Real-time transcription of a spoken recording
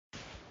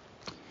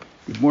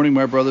Good morning,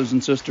 my brothers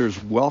and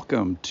sisters.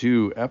 Welcome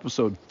to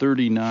episode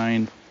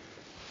 39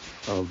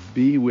 of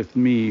Be With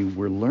Me.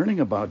 We're learning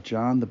about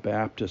John the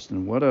Baptist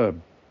and what a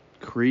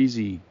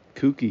crazy,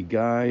 kooky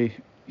guy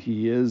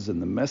he is,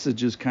 and the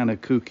message is kind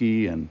of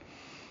kooky. And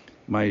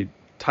my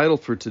title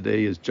for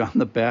today is John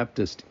the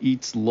Baptist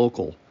Eats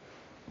Local.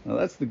 Now,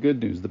 that's the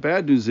good news. The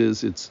bad news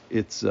is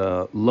it's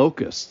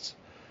locusts.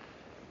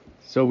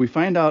 So we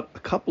find out a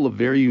couple of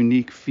very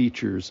unique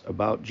features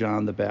about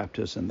John the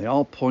Baptist, and they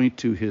all point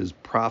to his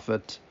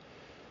prophet,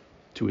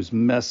 to his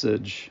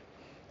message.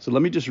 So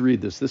let me just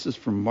read this. This is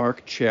from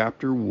Mark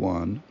chapter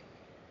 1,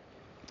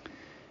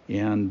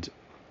 and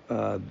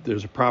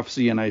there's a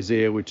prophecy in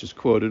Isaiah which is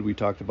quoted. We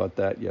talked about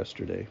that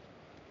yesterday.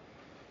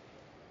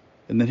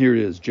 And then here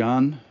it is,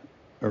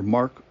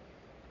 Mark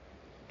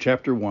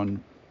chapter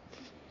 1,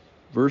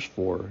 verse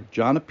 4.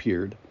 John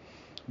appeared,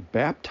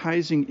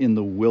 baptizing in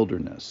the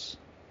wilderness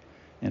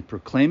and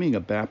proclaiming a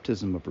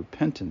baptism of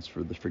repentance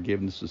for the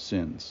forgiveness of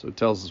sins. So it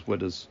tells us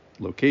what his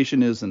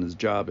location is and his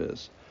job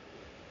is.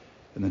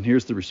 And then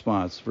here's the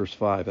response, verse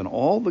 5. And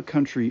all the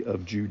country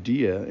of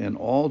Judea and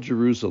all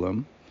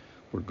Jerusalem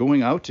were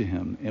going out to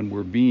him and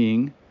were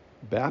being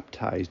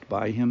baptized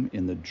by him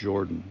in the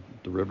Jordan,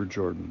 the river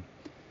Jordan,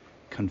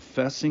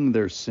 confessing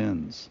their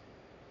sins.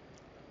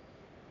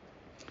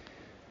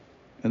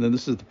 And then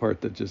this is the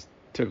part that just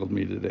tickled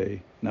me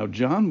today. Now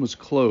John was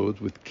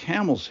clothed with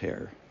camel's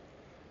hair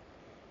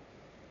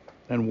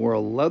and wore a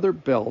leather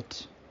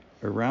belt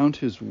around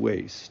his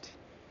waist,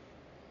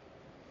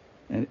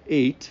 and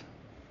ate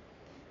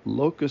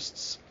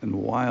locusts and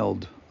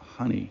wild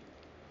honey.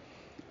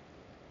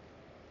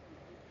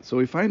 So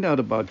we find out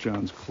about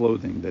John's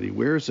clothing, that he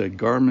wears a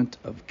garment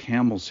of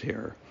camel's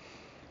hair.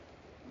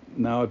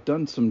 Now, I've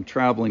done some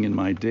traveling in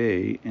my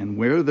day, and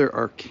where there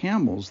are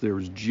camels, there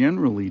is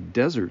generally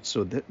desert.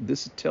 So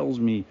this tells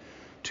me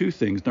two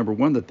things. Number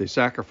one, that they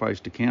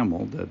sacrificed a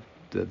camel, that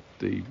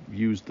they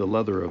used the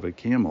leather of a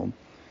camel.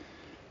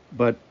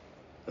 But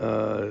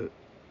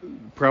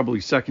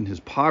probably second, his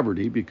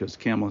poverty, because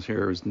camel's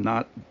hair is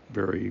not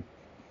very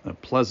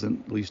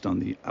pleasant, at least on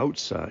the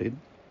outside.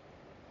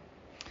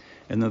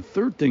 And the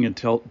third thing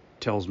it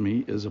tells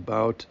me is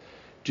about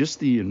just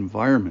the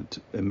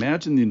environment.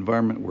 Imagine the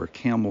environment where a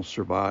camel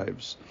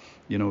survives,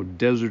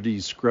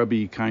 deserty,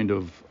 scrubby kind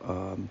of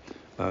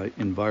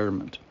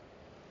environment.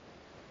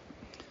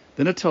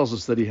 Then it tells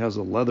us that he has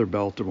a leather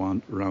belt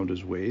around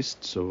his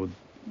waist, so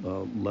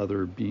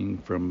leather being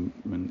from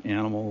an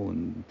animal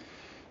and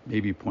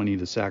maybe pointing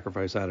to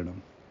sacrifice, I don't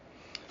know.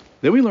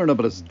 Then we learn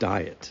about his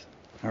diet.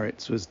 All right,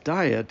 so his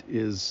diet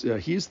is,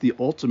 he's the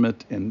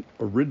ultimate and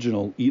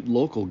original eat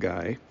local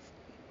guy,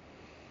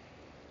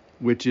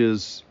 which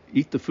is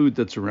eat the food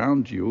that's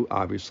around you,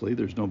 obviously.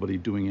 There's nobody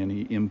doing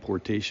any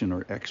importation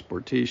or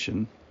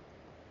exportation.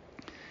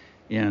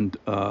 And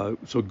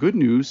so good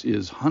news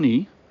is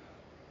honey.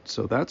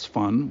 So that's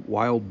fun.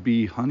 Wild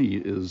bee honey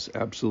is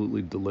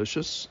absolutely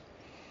delicious.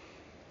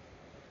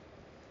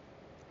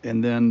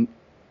 And then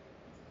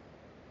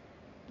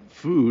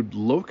food,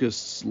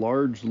 locusts,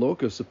 large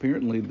locusts,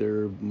 apparently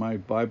my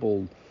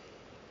Bible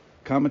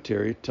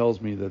commentary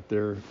tells me that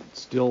they're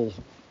still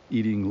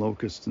eating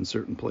locusts in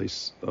certain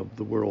places of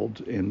the world,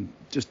 and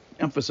just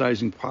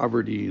emphasizing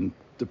poverty, and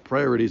the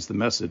priority is the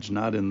message,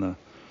 not in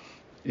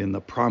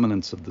the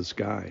prominence of this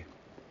guy.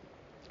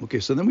 Okay,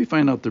 so then we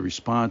find out the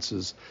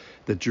responses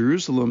that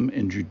Jerusalem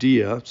and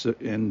Judea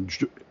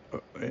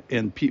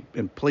and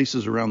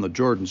places around the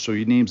Jordan. So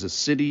he names a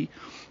city,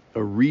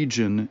 a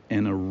region,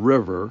 and a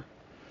river,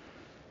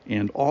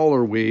 and all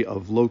are way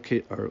of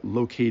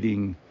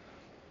locating,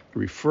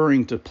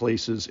 referring to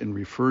places and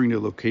referring to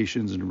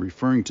locations and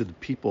referring to the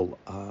people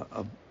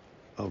of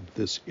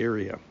this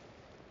area.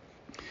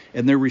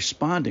 And they're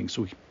responding.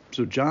 So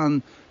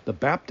John the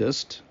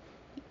Baptist,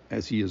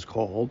 as he is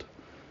called,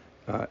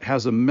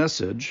 has a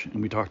message,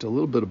 and we talked a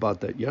little bit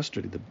about that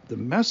yesterday. The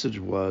message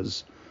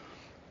was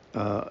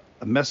a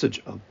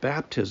message of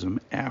baptism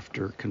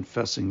after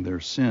confessing their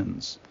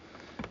sins.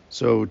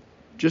 So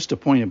just a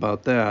point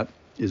about that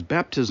is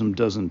baptism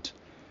doesn't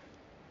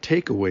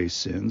take away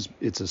sins.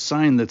 It's a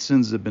sign that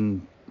sins have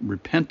been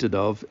repented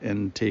of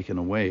and taken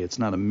away. It's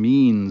not a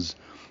means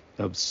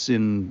of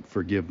sin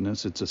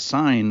forgiveness. It's a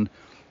sign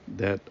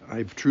that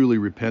I've truly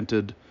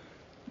repented,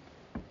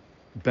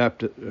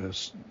 the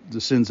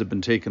sins have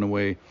been taken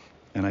away,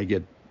 and I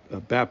get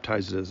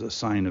baptized as a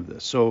sign of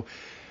this. So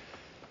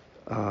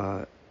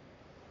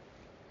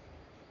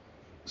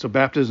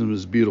baptism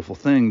is a beautiful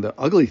thing. The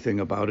ugly thing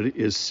about it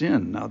is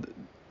sin. Now,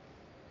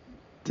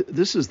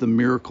 this is the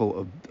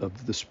miracle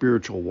of the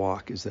spiritual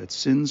walk, is that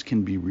sins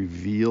can be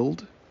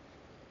revealed,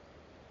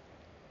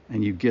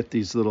 and you get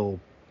these little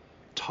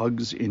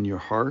tugs in your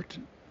heart,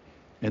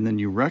 and then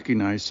you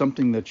recognize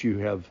something that you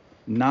have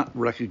not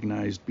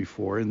recognized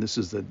before, and this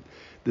is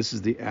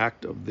the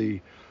act of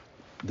the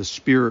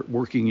Spirit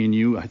working in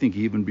you. I think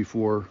even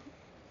before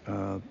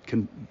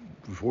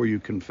you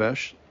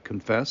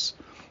confess,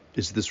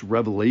 is this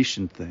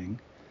revelation thing.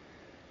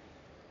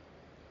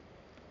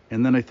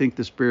 And then I think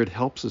the Spirit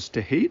helps us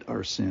to hate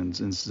our sins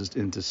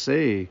and to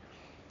say,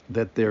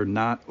 that they're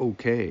not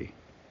okay.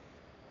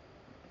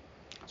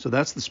 So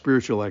that's the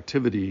spiritual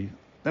activity.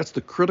 That's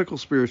the critical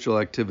spiritual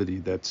activity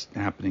that's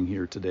happening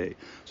here today.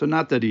 So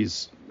not that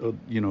he's,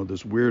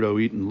 this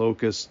weirdo eating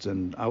locusts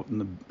and out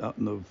in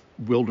the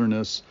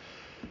wilderness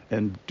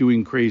and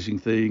doing crazy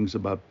things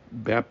about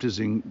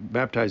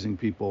baptizing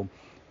people.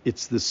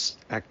 It's this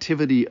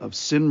activity of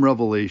sin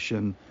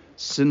revelation,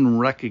 sin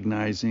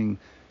recognizing,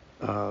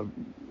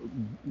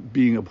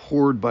 being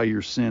abhorred by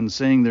your sin,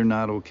 saying they're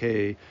not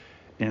okay,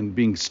 and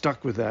being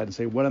stuck with that and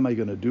say, what am I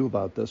going to do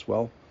about this?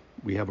 Well,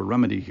 we have a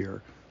remedy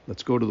here.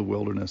 Let's go to the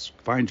wilderness,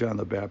 find John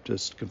the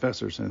Baptist,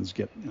 confess our sins,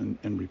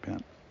 and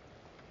repent.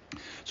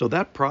 So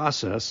that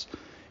process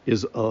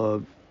is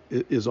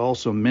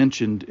also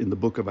mentioned in the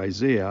book of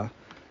Isaiah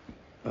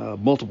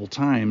multiple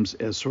times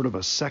as sort of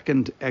a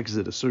second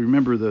exodus. So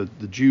remember,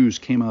 the Jews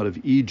came out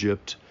of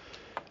Egypt,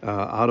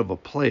 out of a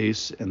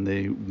place, and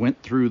they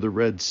went through the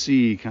Red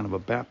Sea, kind of a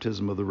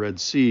baptism of the Red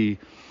Sea,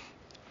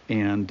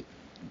 and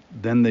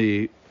then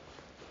they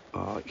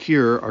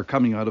here are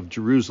coming out of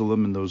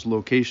Jerusalem and those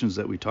locations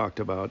that we talked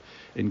about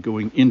and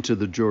going into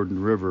the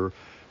Jordan River.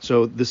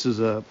 So this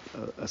is a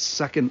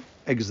second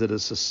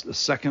exodus, a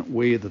second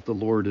way that the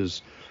Lord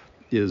is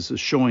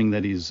showing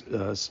that he's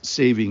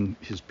saving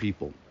his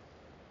people.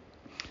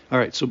 All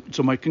right, so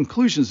my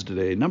conclusions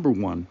today. Number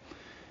one,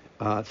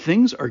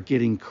 things are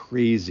getting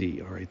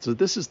crazy. All right, so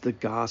this is the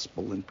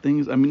gospel, and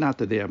things, not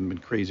that they haven't been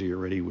crazy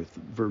already with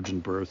virgin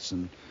births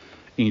and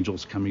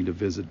angels coming to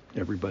visit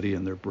everybody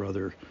and their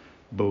brother,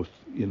 both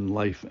in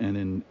life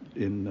and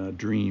in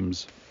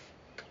dreams.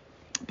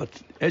 But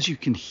as you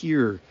can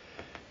hear,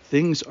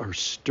 things are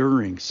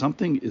stirring.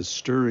 Something is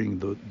stirring.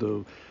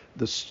 The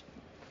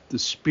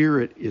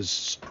spirit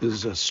is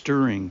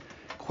stirring.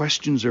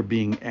 Questions are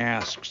being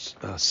asked.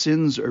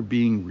 Sins are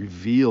being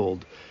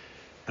revealed,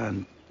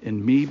 and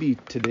maybe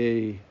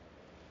today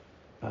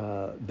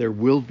there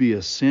will be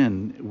a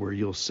sin where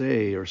you'll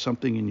say, or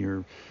something in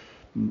your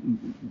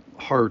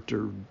heart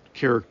or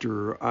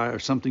character or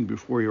something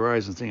before your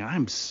eyes, and saying,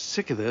 I'm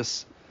sick of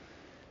this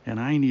and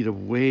I need a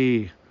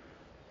way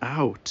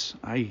out.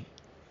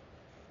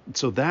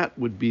 So that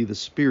would be the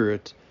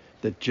spirit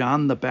that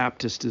John the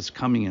Baptist is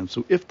coming in.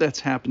 So if that's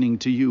happening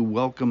to you,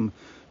 welcome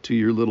to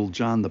your little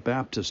John the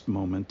Baptist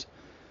moment.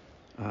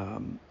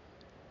 And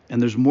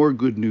there's more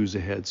good news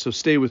ahead. So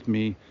stay with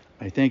me.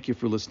 I thank you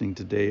for listening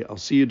today. I'll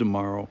see you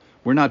tomorrow.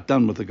 We're not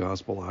done with the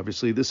gospel,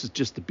 obviously. This is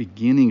just the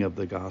beginning of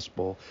the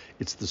gospel.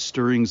 It's the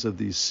stirrings of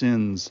these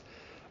sins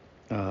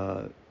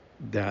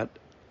that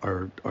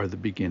are the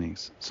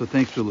beginnings. So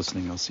thanks for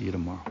listening. I'll see you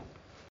tomorrow.